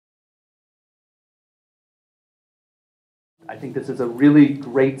I think this is a really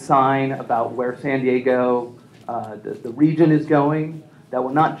great sign about where San Diego, the region is going, that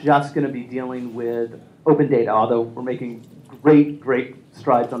we're not just going to be dealing with open data, although we're making great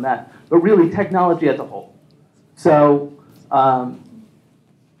strides on that, but really technology as a whole. So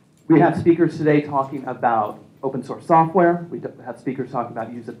we have speakers today talking about open source software. We have speakers talking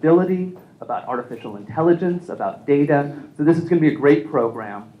about usability, about artificial intelligence, about data. So this is going to be a great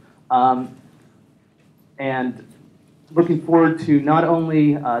program. And looking forward to not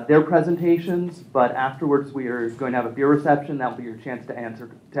only their presentations, but afterwards we are going to have a beer reception. That will be your chance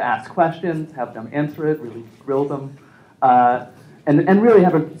to ask questions, have them answer it, really grill them, and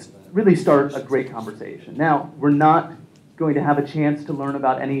really start a great conversation. Now, we're not going to have a chance to learn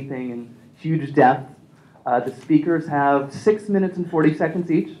about anything in huge depth. The speakers have 6 minutes and 40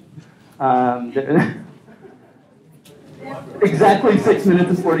 seconds each. Exactly 6 minutes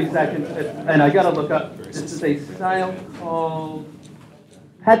and 40 seconds. And I got to look up, this is a style called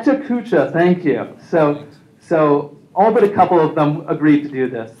Pechakucha, thank you. So all but a couple of them agreed to do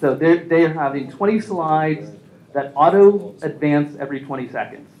this. So they are having 20 slides that auto-advance every 20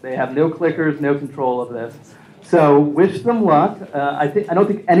 seconds. They have no clickers, no control of this. So wish them luck. I don't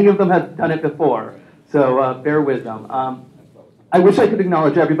think any of them have done it before, so bear with them. I wish I could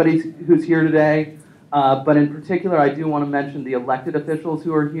acknowledge everybody who's here today, but in particular, I do want to mention the elected officials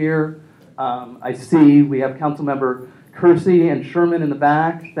who are here. I see we have Councilmember Kersey and Sherman in the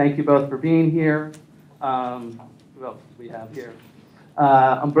back. Thank you both for being here. Who else do we have here?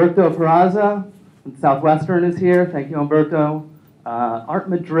 Umberto Peraza from Southwestern is here. Thank you, Umberto. Art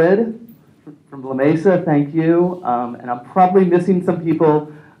Madrid from La Mesa, thank you. And I'm probably missing some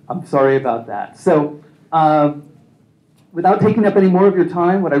people. I'm sorry about that. So without taking up any more of your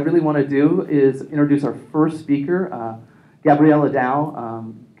time, what I really want to do is introduce our first speaker, Gabriela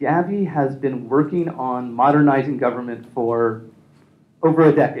Dow. Gabby has been working on modernizing government for over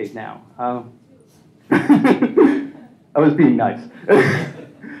a decade now. I was being nice.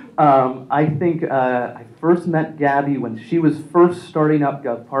 I think I first met Gabby when she was first starting up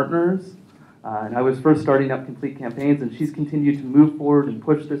GovPartners, and I was first starting up Complete Campaigns, and she's continued to move forward and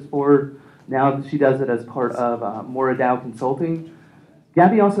push this forward. Now she does it as part of Mora Dow Consulting.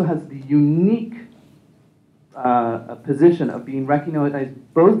 Gabby also has the unique position of being recognized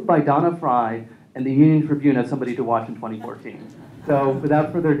both by Donna Fry and the Union Tribune as somebody to watch in 2014. So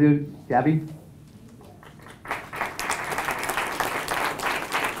without further ado, Gabby.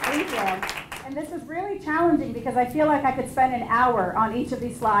 Thank you. And this is really challenging because I feel like I could spend an hour on each of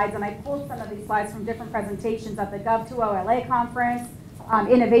these slides, and I pulled some of these slides from different presentations at the Gov2O LA conference,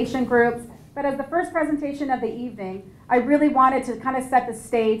 innovation groups. But as the first presentation of the evening, I really wanted to kind of set the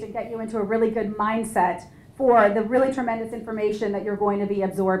stage and get you into a really good mindset for the really tremendous information that you're going to be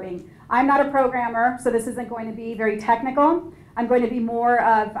absorbing. I'm not a programmer, so this isn't going to be very technical. I'm going to be more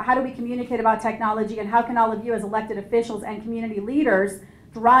of how do we communicate about technology and how can all of you as elected officials and community leaders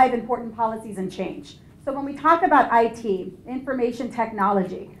drive important policies and change. So when we talk about IT, information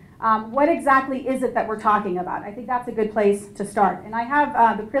technology, what exactly is it that we're talking about? I think that's a good place to start. And I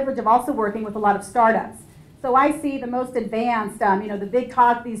have the privilege of also working with a lot of startups. So I see the most advanced, the big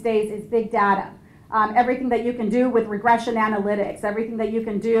talk these days is big data. Everything that you can do with regression analytics, everything that you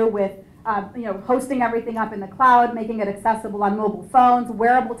can do with hosting everything up in the cloud, making it accessible on mobile phones,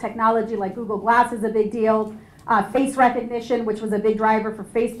 wearable technology like Google Glass is a big deal, face recognition, which was a big driver for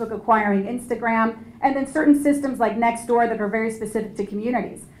Facebook acquiring Instagram, and then certain systems like Nextdoor that are very specific to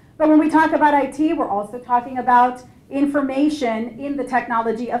communities. But when we talk about IT, we're also talking about information in the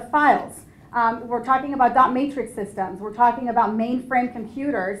technology of files. We're talking about dot matrix systems. We're talking about mainframe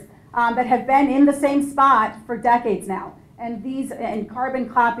computers that have been in the same spot for decades now. And these and carbon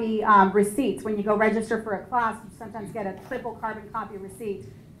copy receipts, when you go register for a class, you sometimes get a triple carbon copy receipt.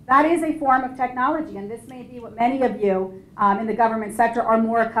 That is a form of technology, and this may be what many of you in the government sector are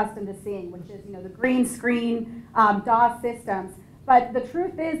more accustomed to seeing, which is the green screen DOS systems. But the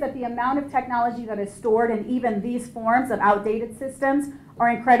truth is that the amount of technology that is stored in even these forms of outdated systems are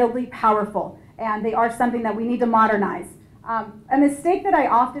incredibly powerful, and they are something that we need to modernize. A mistake that I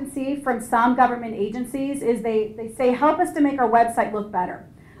often see from some government agencies is they say, help us to make our website look better.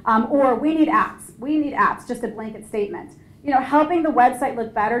 Or we need apps, just a blanket statement. Helping the website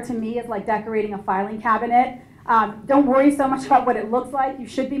look better to me is like decorating a filing cabinet. Don't worry so much about what it looks like. You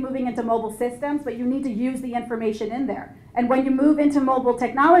should be moving into mobile systems, but you need to use the information in there. And when you move into mobile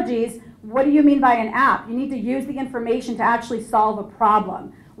technologies, what do you mean by an app? You need to use the information to actually solve a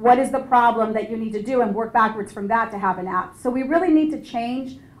problem. What is the problem that you need to do and work backwards from that to have an app? So we really need to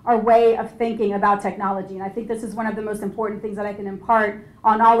change our way of thinking about technology. And I think this is one of the most important things that I can impart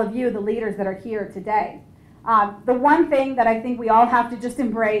on all of you, the leaders that are here today. The one thing that I think we all have to just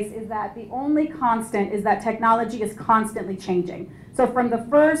embrace is that the only constant is that technology is constantly changing. So from the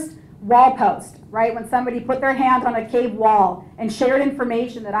first wall post, right, when somebody put their hand on a cave wall and shared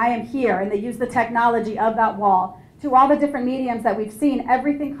information that I am here, and they use the technology of that wall, to all the different mediums that we've seen,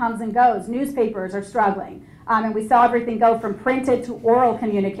 everything comes and goes. Newspapers are struggling, and we saw everything go from printed to oral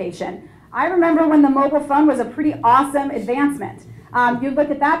communication. I remember when the mobile phone was a pretty awesome advancement. You look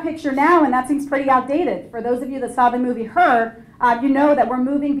at that picture now, and that seems pretty outdated. For those of you that saw the movie Her, you know that we're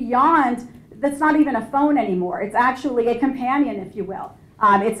moving beyond, that's not even a phone anymore. It's actually a companion, if you will.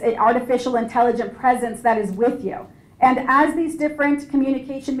 It's an artificial intelligent presence that is with you. And as these different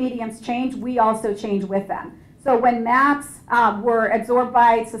communication mediums change, we also change with them. So when maps were absorbed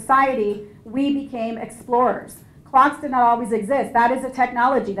by society, we became explorers. Clocks did not always exist. That is a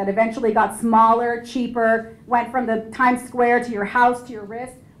technology that eventually got smaller, cheaper, went from the Times Square to your house to your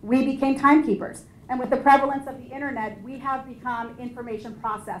wrist. We became timekeepers. And with the prevalence of the internet, we have become information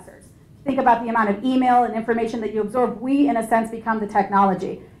processors. Think about the amount of email and information that you absorb. We, in a sense, become the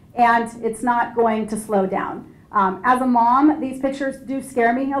technology. And it's not going to slow down. As a mom, these pictures do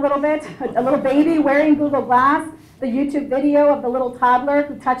scare me a little bit. A little baby wearing Google Glass, the YouTube video of the little toddler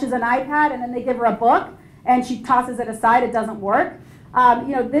who touches an iPad and then they give her a book and she tosses it aside, it doesn't work.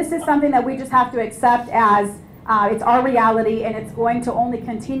 This is something that we just have to accept as it's our reality and it's going to only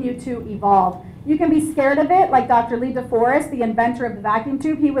continue to evolve. You can be scared of it, like Dr. Lee DeForest, the inventor of the vacuum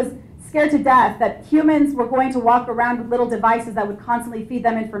tube. He was scared to death that humans were going to walk around with little devices that would constantly feed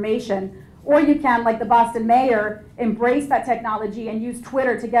them information. Or you can, like the Boston mayor, embrace that technology and use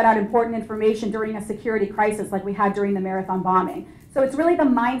Twitter to get out important information during a security crisis like we had during the marathon bombing. So it's really the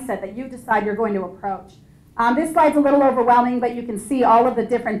mindset that you decide you're going to approach. This slide's a little overwhelming, but you can see all of the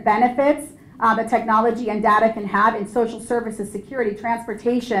different benefits that technology and data can have in social services, security,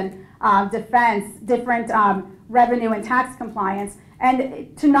 transportation, defense, different revenue and tax compliance.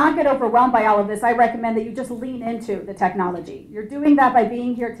 And to not get overwhelmed by all of this, I recommend that you just lean into the technology. You're doing that by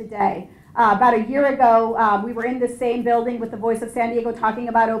being here today. About a year ago, we were in the same building with the Voice of San Diego talking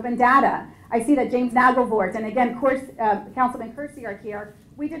about open data. I see that James Nagelvort and again, Councilman Kersey are here.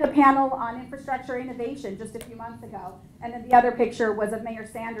 We did a panel on infrastructure innovation just a few months ago. And then the other picture was of Mayor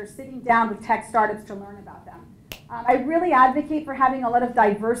Sanders sitting down with tech startups to learn about them. I really advocate for having a lot of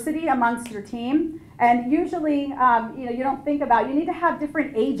diversity amongst your team. And usually, you don't think about, you need to have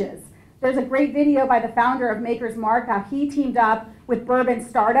different ages. There's a great video by the founder of Maker's Mark, how he teamed up with bourbon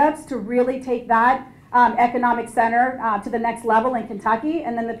startups to really take that economic center to the next level in Kentucky.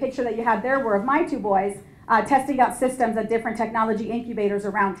 And then the picture that you had there were of my two boys testing out systems at different technology incubators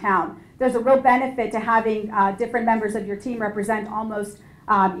around town. There's a real benefit to having different members of your team represent almost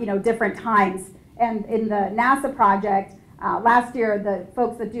different times. And in the NASA project, last year, the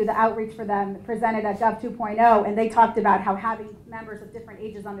folks that do the outreach for them presented at Gov 2.0, and they talked about how having members of different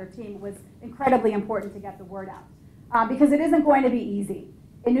ages on their team was incredibly important to get the word out. Because it isn't going to be easy.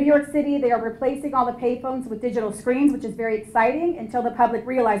 In New York City, they are replacing all the payphones with digital screens, which is very exciting, until the public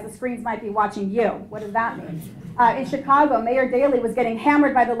realize the screens might be watching you. What does that mean? In Chicago, Mayor Daley was getting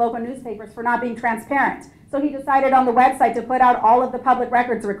hammered by the local newspapers for not being transparent. So he decided on the website to put out all of the public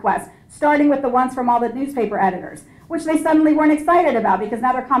records requests, starting with the ones from all the newspaper editors, which they suddenly weren't excited about because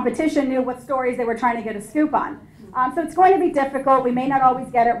now their competition knew what stories they were trying to get a scoop on. So it's going to be difficult. We may not always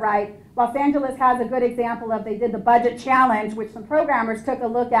get it right. Los Angeles has a good example of, they did the budget challenge, which some programmers took a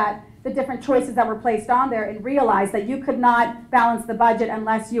look at the different choices that were placed on there and realized that you could not balance the budget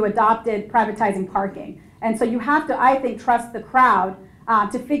unless you adopted privatizing parking. And so you have to, I think, trust the crowd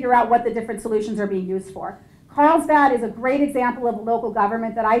to figure out what the different solutions are being used for. Carlsbad is a great example of a local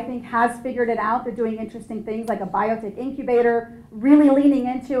government that I think has figured it out. They're doing interesting things like a biotech incubator, really leaning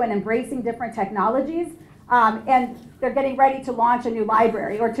into and embracing different technologies. And they're getting ready to launch a new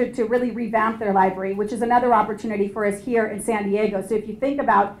library, or to really revamp their library, which is another opportunity for us here in San Diego. So if you think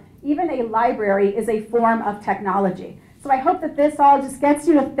about, even a library is a form of technology. So I hope that this all just gets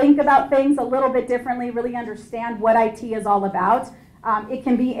you to think about things a little bit differently, really understand what IT is all about. It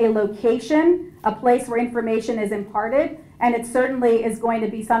can be a location, a place where information is imparted, and it certainly is going to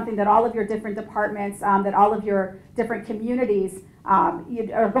be something that all of your different departments, that all of your different communities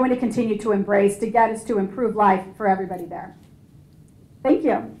are going to continue to embrace to get us to improve life for everybody there. Thank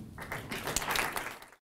you.